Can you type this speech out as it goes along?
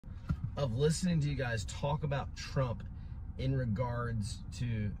of listening to you guys talk about Trump in regards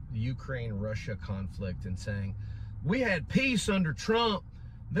to the Ukraine-Russia conflict and saying, we had peace under Trump.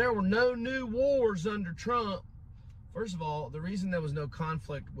 There were no new wars under Trump. First of all, the reason there was no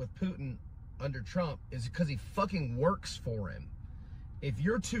conflict with Putin under Trump is because he fucking works for him. If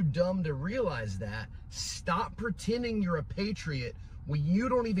you're too dumb to realize that, stop pretending you're a patriot when you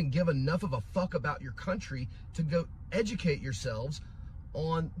don't even give enough of a fuck about your country to go educate yourselves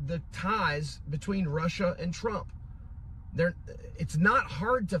on the ties between Russia and Trump. It's not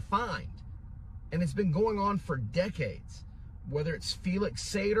hard to find, and it's been going on for decades. Whether it's Felix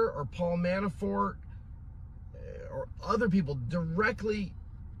Sater or Paul Manafort or other people directly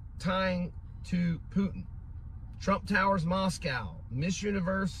tying to Putin. Trump Towers, Moscow, Miss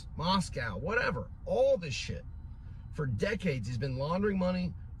Universe, Moscow, whatever. All this shit. For decades, he's been laundering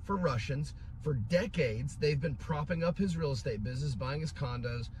money for Russians. For decades, they've been propping up his real estate business, buying his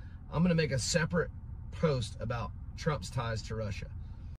condos. I'm going to make a separate post about Trump's ties to Russia.